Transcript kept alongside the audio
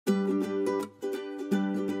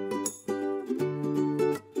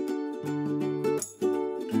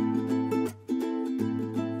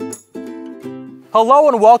Hello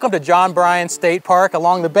and welcome to John Bryan State Park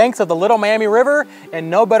along the banks of the Little Miami River, and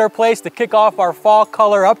no better place to kick off our Fall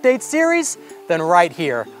Color Update series than right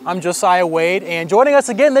here. I'm Josiah Wade, and joining us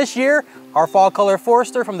again this year, our Fall Color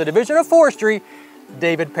Forester from the Division of Forestry,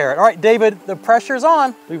 David Parrott. All right, David, the pressure's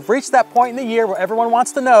on. We've reached that point in the year where everyone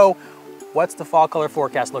wants to know, what's the fall color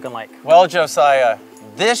forecast looking like? Well, Josiah,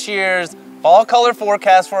 this year's fall color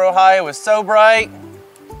forecast for Ohio is so bright,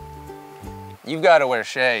 you've got to wear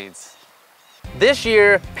shades. This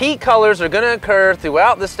year, peak colors are going to occur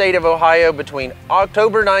throughout the state of Ohio between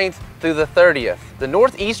October 9th through the 30th. The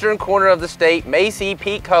northeastern corner of the state may see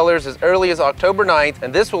peak colors as early as October 9th,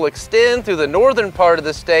 and this will extend through the northern part of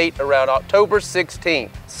the state around October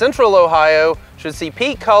 16th. Central Ohio should see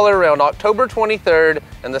peak color around October 23rd,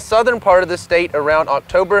 and the southern part of the state around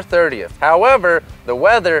October 30th. However, the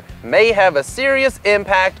weather may have a serious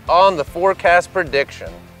impact on the forecast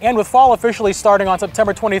prediction. And with fall officially starting on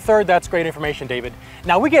September 23rd, that's great information, David.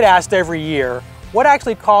 Now, we get asked every year, what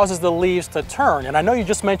actually causes the leaves to turn? And I know you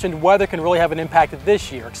just mentioned weather can really have an impact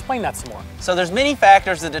this year. Explain that some more. So there's many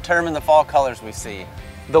factors that determine the fall colors we see.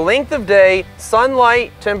 The length of day,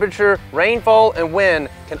 sunlight, temperature, rainfall, and wind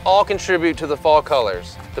can all contribute to the fall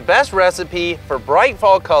colors. The best recipe for bright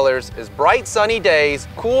fall colors is bright sunny days,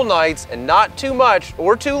 cool nights, and not too much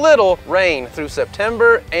or too little rain through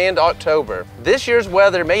September and October. This year's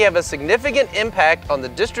weather may have a significant impact on the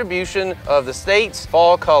distribution of the state's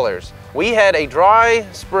fall colors. We had a dry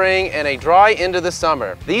spring and a dry end of the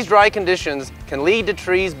summer. These dry conditions can lead to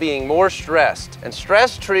trees being more stressed, and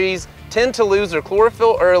stressed trees tend to lose their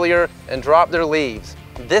chlorophyll earlier and drop their leaves.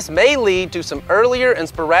 This may lead to some earlier and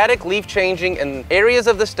sporadic leaf changing in areas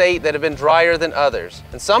of the state that have been drier than others.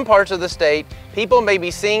 In some parts of the state, people may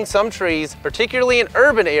be seeing some trees, particularly in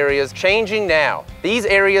urban areas, changing now. These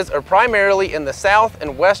areas are primarily in the south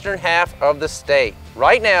and western half of the state.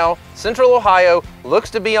 Right now, Central Ohio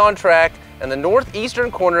looks to be on track, and the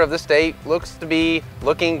northeastern corner of the state looks to be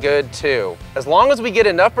looking good too. As long as we get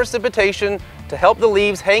enough precipitation to help the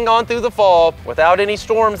leaves hang on through the fall without any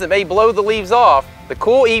storms that may blow the leaves off, the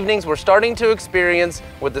cool evenings we're starting to experience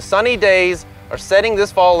with the sunny days are setting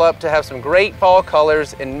this fall up to have some great fall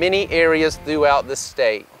colors in many areas throughout the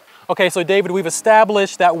state. Okay, so David, we've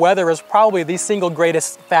established that weather is probably the single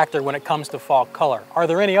greatest factor when it comes to fall color. Are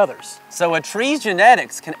there any others? So a tree's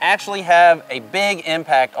genetics can actually have a big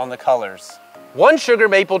impact on the colors. One sugar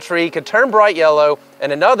maple tree could turn bright yellow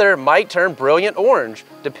and another might turn brilliant orange,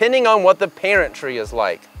 depending on what the parent tree is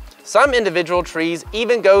like. Some individual trees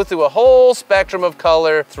even go through a whole spectrum of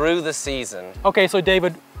color through the season. Okay, so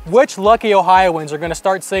David, which lucky Ohioans are going to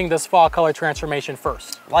start seeing this fall color transformation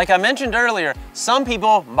first? Like I mentioned earlier, some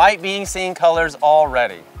people might be seeing colors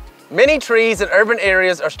already. Many trees in urban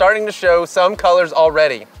areas are starting to show some colors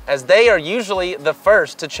already, as they are usually the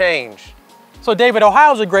first to change. So David,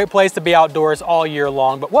 Ohio's a great place to be outdoors all year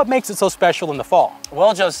long, but what makes it so special in the fall?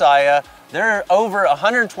 Well, Josiah, there are over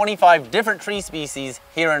 125 different tree species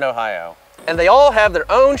here in Ohio, and they all have their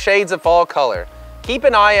own shades of fall color. Keep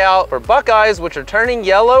an eye out for buckeyes, which are turning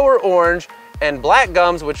yellow or orange, and black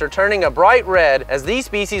gums, which are turning a bright red, as these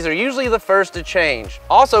species are usually the first to change.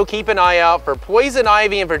 Also keep an eye out for poison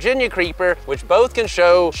ivy and Virginia creeper, which both can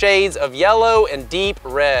show shades of yellow and deep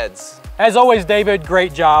reds. As always, David,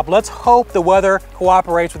 great job. Let's hope the weather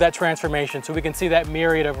cooperates with that transformation so we can see that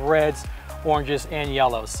myriad of reds, oranges, and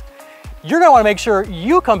yellows. You're going to want to make sure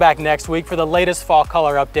you come back next week for the latest fall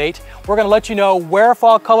color update. We're going to let you know where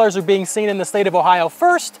fall colors are being seen in the state of Ohio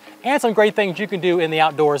first, and some great things you can do in the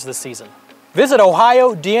outdoors this season. Visit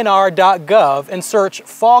ohiodnr.gov and search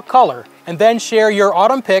fall color, and then share your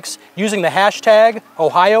autumn picks using the hashtag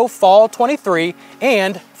OhioFall23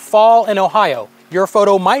 and Fall in Ohio. Your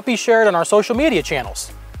photo might be shared on our social media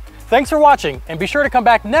channels. Thanks for watching, and be sure to come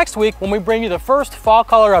back next week when we bring you the first fall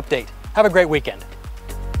color update. Have a great weekend.